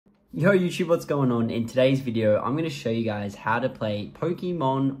Yo YouTube, what's going on? In today's video, I'm going to show you guys how to play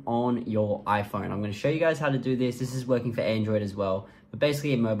Pokemon on your iPhone. I'm going to show you guys how to do this. This is working for Android as well, but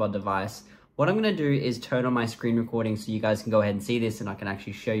basically a mobile device. What I'm going to do is turn on my screen recording so you guys can go ahead and see this and I can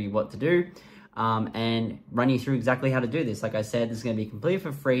actually show you what to do and run you through exactly how to do this. Like I said, this is going to be completely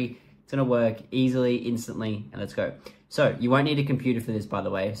for free. It's going to work easily, instantly, and let's go. So you won't need a computer for this, by the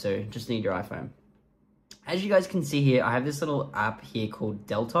way, so just need your iPhone. As you guys can see here, I have this little app here called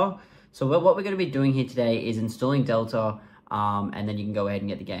Delta. So what we're going to be doing here today is installing Delta, and then you can go ahead and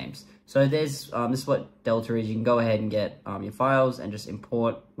get the games. So there's this is what Delta is. You can go ahead and get your files and just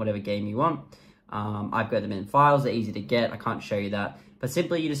import whatever game you want. I've got them in files. They're easy to get. I can't show you that. But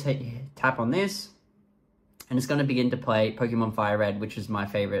simply you just tap on this, and it's going to begin to play Pokemon Fire Red, which is my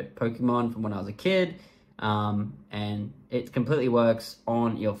favorite Pokemon from when I was a kid. And it completely works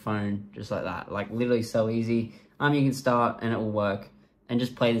on your phone just like that, like literally so easy. You can start and it will work and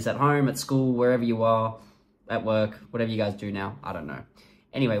just play this at home, at school, wherever you are, at work, whatever you guys do now, I don't know.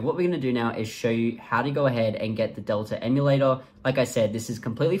 Anyway, what we're going to do now is show you how to go ahead and get the Delta emulator. Like I said, this is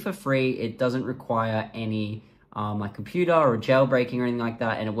completely for free. It doesn't require any like computer or jailbreaking or anything like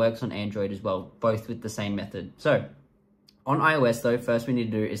that, and it works on Android as well, both with the same method. So on iOS though, first we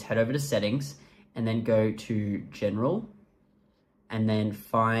need to do is head over to settings and then go to general and then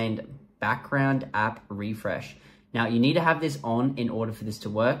find background app refresh. Now you need to have this on in order for this to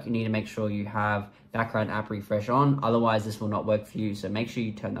work. You need to make sure you have background app refresh on, otherwise this will not work for you. So make sure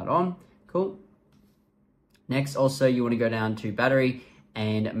you turn that on. Cool. Next, also you want to go down to battery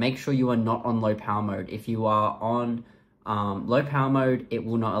and make sure you are not on low power mode. If you are on low power mode, it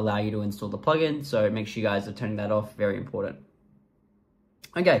will not allow you to install the plugin. So make sure you guys are turning that off, very important.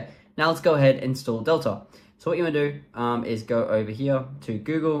 Okay, now let's go ahead and install Delta. So what you want to do is go over here to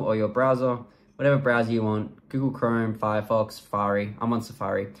Google or your browser, whatever browser you want, Google Chrome, Firefox, Safari. I'm on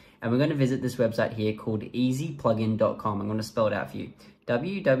Safari. And we're going to visit this website here called easyplugin.com. I'm going to spell it out for you.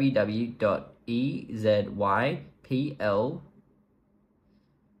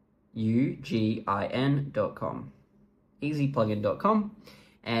 www.easyplugin.com. easyplugin.com.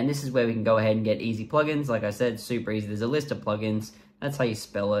 And this is where we can go ahead and get easy plugins. Like I said, super easy. There's a list of plugins. That's how you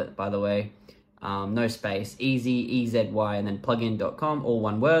spell it, by the way. No space. Easy, E-Z-Y, and then plugin.com, all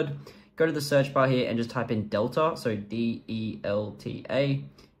one word. Go to the search bar here and just type in Delta, so D-E-L-T-A,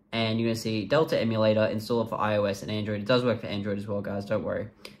 and you're going to see Delta Emulator, install it for iOS and Android. It does work for Android as well, guys, don't worry.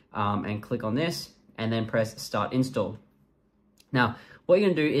 And click on this, and then press Start Install. Now, what you're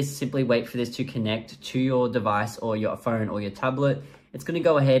going to do is simply wait for this to connect to your device or your phone or your tablet. It's going to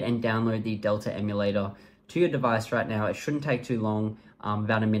go ahead and download the Delta Emulator to your device right now. It shouldn't take too long,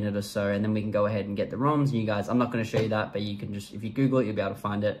 about a minute or so, and then we can go ahead and get the ROMs. And you guys, I'm not going to show you that, but you can just, if you Google it, you'll be able to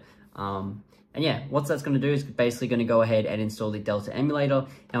find it. And yeah, what that's going to do is basically going to go ahead and install the Delta emulator.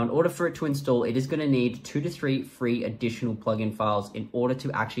 Now, in order for it to install, it is going to need 2 to 3 free additional plugin files in order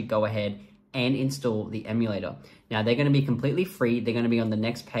to actually go ahead and install the emulator. Now, they're going to be completely free. They're going to be on the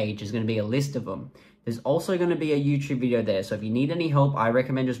next page. There's going to be a list of them. There's also going to be a YouTube video there. So if you need any help, I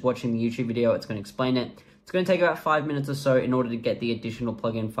recommend just watching the YouTube video. It's going to explain it. It's going to take about 5 minutes or so in order to get the additional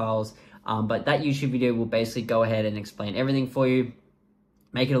plugin files. But that YouTube video will basically go ahead and explain everything for you,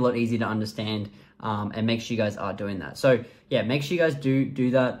 make it a lot easier to understand, and make sure you guys are doing that. So yeah, make sure you guys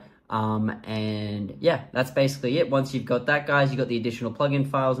do that. And yeah, that's basically it. Once you've got that, guys, you've got the additional plugin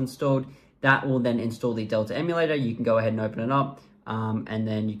files installed. That will then install the Delta emulator. You can go ahead and open it up. And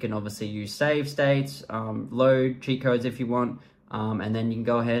then you can obviously use save states, load cheat codes if you want. And then you can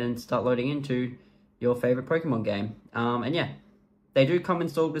go ahead and start loading into your favorite Pokemon game. And yeah, they do come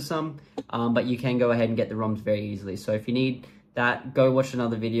installed with some, but you can go ahead and get the ROMs very easily. So if you need that, go watch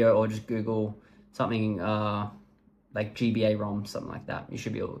another video or just Google something like GBA ROM, something like that. You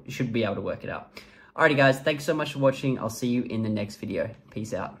should be able to work it out. Alrighty guys, thanks so much for watching. I'll see you in the next video.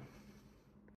 Peace out.